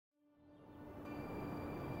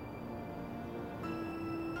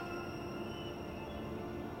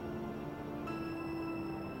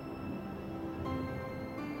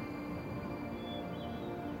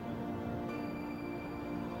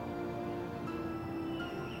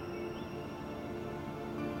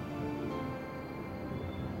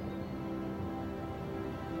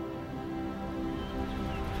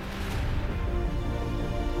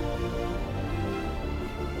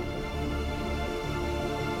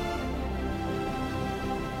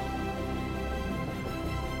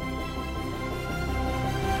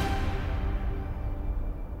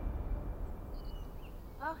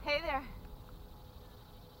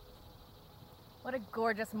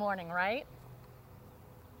gorgeous morning, right?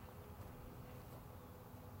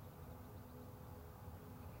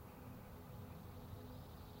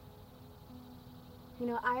 You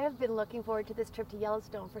know, I have been looking forward to this trip to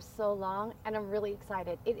Yellowstone for so long, and I'm really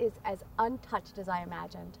excited. It is as untouched as I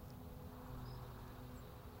imagined.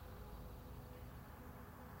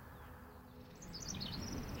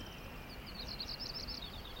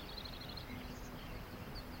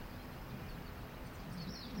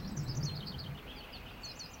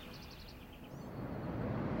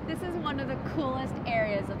 This is one of the coolest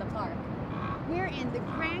areas of the park. We're in the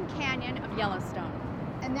Grand Canyon of Yellowstone.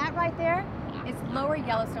 And that right there is Lower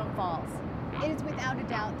Yellowstone Falls. It is without a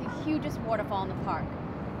doubt the hugest waterfall in the park,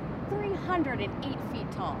 308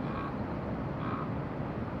 feet tall.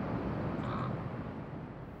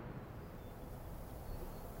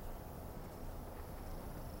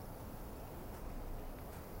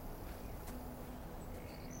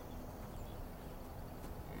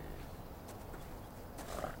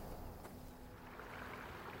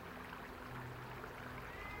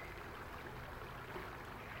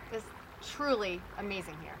 It's truly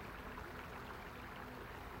amazing here.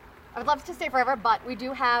 I would love to stay forever, but we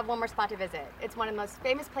do have one more spot to visit. It's one of the most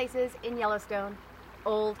famous places in Yellowstone,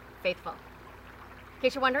 Old Faithful. In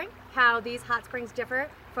case you're wondering how these hot springs differ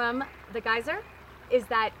from the geyser, is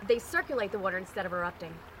that they circulate the water instead of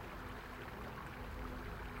erupting.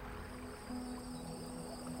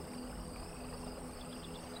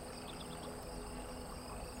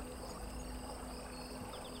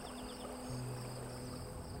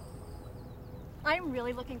 I'm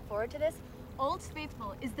really looking forward to this. Old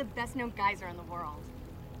Faithful is the best known geyser in the world.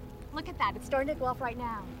 Look at that, it's starting to go off right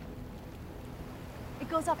now. It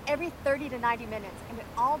goes off every 30 to 90 minutes, and it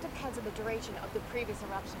all depends on the duration of the previous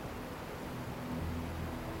eruption.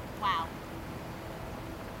 Wow.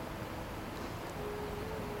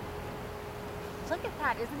 Look at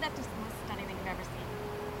that, isn't that just the most